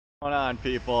What's going on,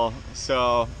 people?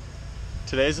 So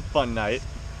today's a fun night.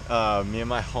 Me and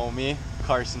my homie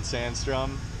Carson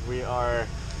Sandstrom, we are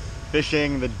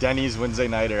fishing the Denny's Wednesday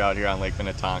nighter out here on Lake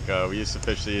Minnetonka. We used to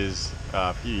fish these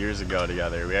a few years ago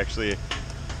together. We actually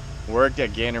worked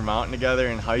at Gander Mountain together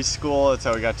in high school. That's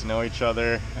how we got to know each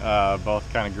other.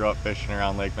 Both kind of grew up fishing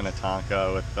around Lake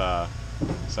Minnetonka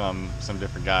with some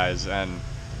different guys, and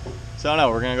so I don't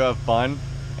know, we're gonna go have fun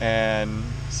and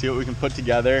see what we can put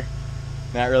together.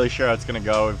 Not really sure how it's gonna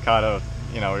go. We've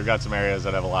we've got some areas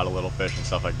that have a lot of little fish and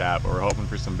stuff like that, but we're hoping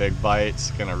for some big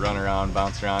bites. Gonna run around,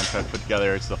 bounce around, try to put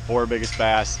together. It's the 4 biggest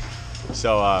bass,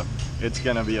 so it's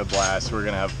gonna be a blast. We're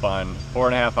gonna have fun.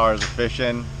 4.5 hours of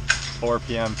fishing, 4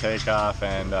 p.m. takeoff,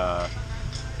 and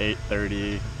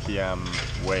 8:30 p.m.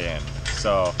 weigh-in.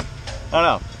 So I don't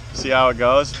know. See how it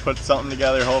goes. Put something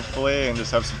together, hopefully, and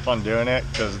just have some fun doing it,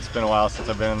 because it's been a while since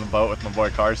I've been in the boat with my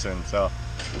boy Carson. So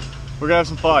we're gonna have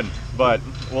some fun, but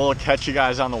we'll catch you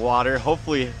guys on the water,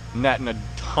 hopefully netting a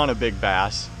ton of big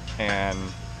bass and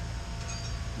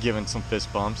giving some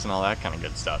fist bumps and all that kind of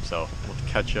good stuff. So we'll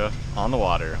catch you on the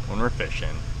water when we're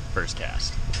fishing. First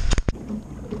cast.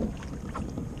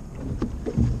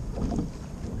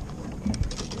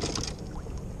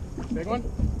 Big one?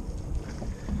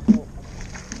 You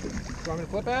want me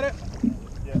to flip at it?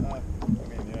 Yeah,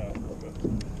 yeah.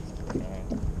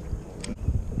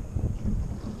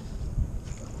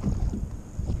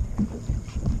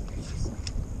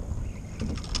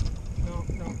 No.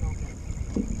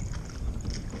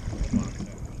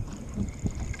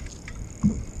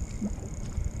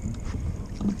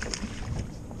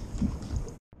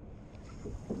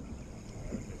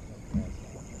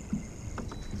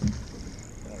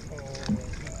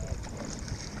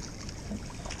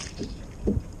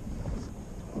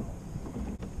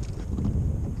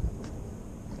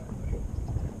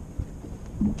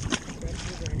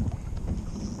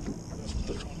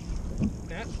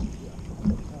 That?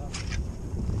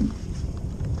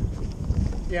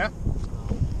 Yeah?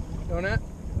 Doing that?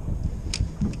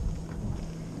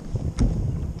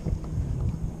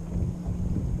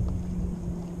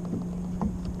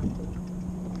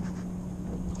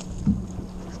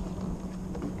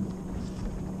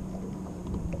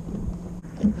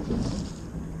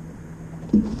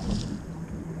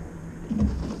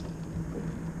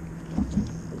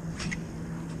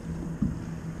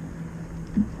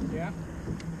 Yeah?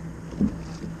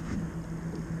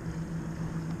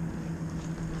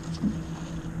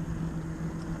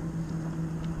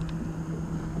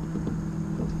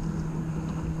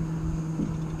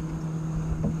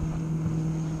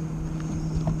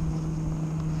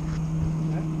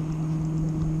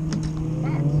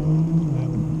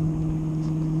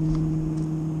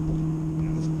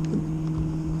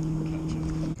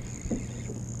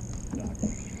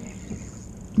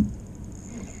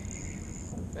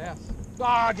 Bass.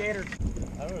 Ah, gator.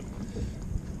 I would.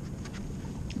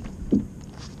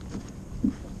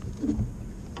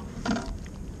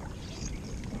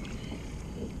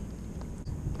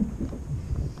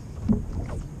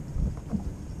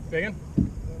 Big one?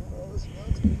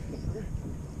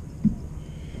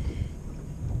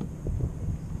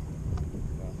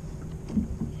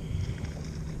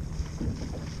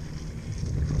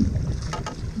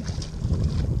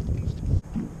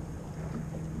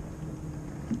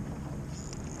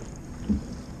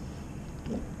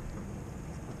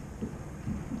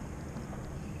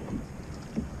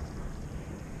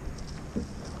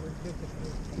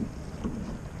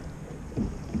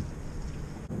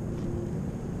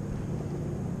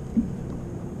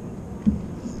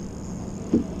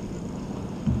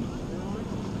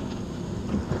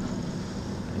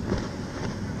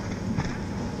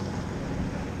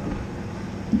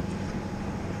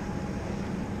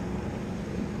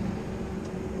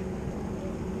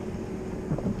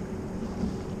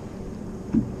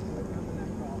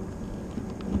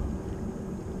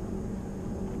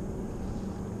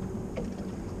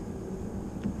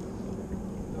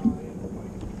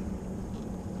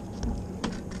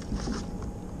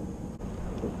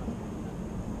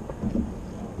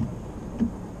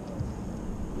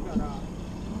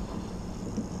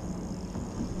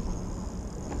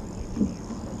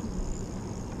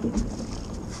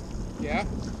 Yeah?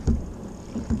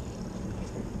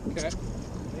 Okay.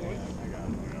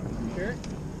 Sure?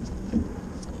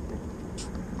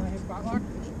 Want to hit spot lock?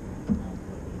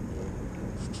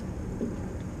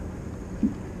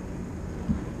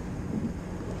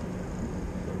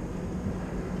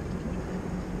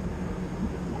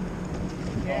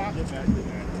 Yeah. Get back to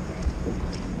that.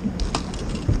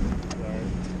 Sorry.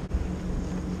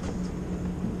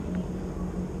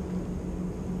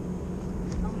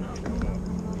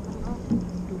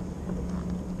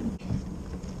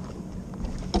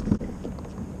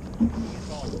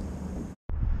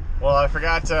 I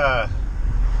forgot to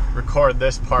record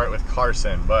this part with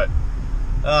Carson, but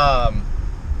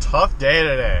tough day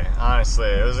today, honestly.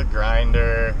 It was a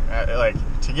grinder, like,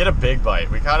 to get a big bite.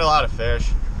 We caught a lot of fish,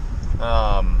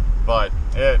 but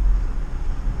it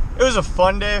was a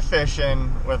fun day of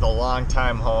fishing with a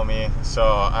longtime homie, so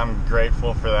I'm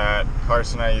grateful for that.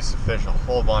 Carson and I used to fish a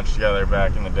whole bunch together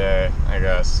back in the day, I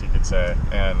guess you could say,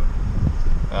 and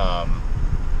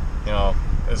you know,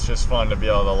 it's just fun to be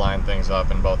able to line things up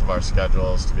in both of our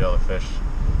schedules to be able to fish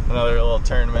another little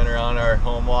tournament around our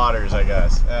home waters, I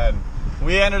guess. And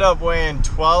we ended up weighing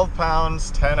 12 pounds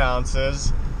 10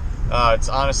 ounces. It's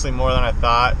honestly more than I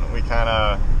thought. We kind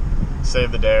of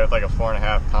saved the day with like a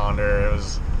 4.5 pounder. It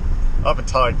was up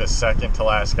until like the second to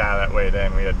last guy that weighed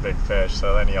in, we had big fish,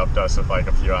 so then he upped us with like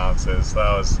a few ounces.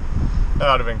 So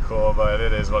that would have been cool, but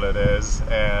it is what it is.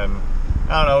 And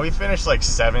I don't know, we finished like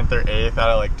 7th or 8th out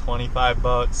of like 25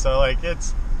 boats, so like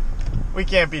we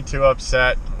can't be too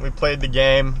upset. We played the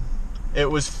game, it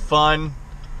was fun,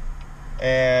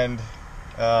 and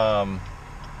yeah,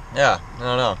 I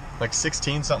don't know, like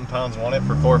 16 something pounds won it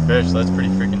for 4 fish, so that's pretty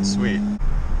freaking sweet.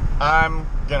 I'm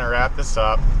gonna wrap this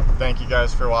up. Thank you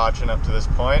guys for watching up to this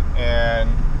point, and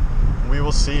we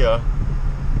will see you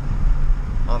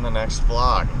on the next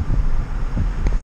vlog.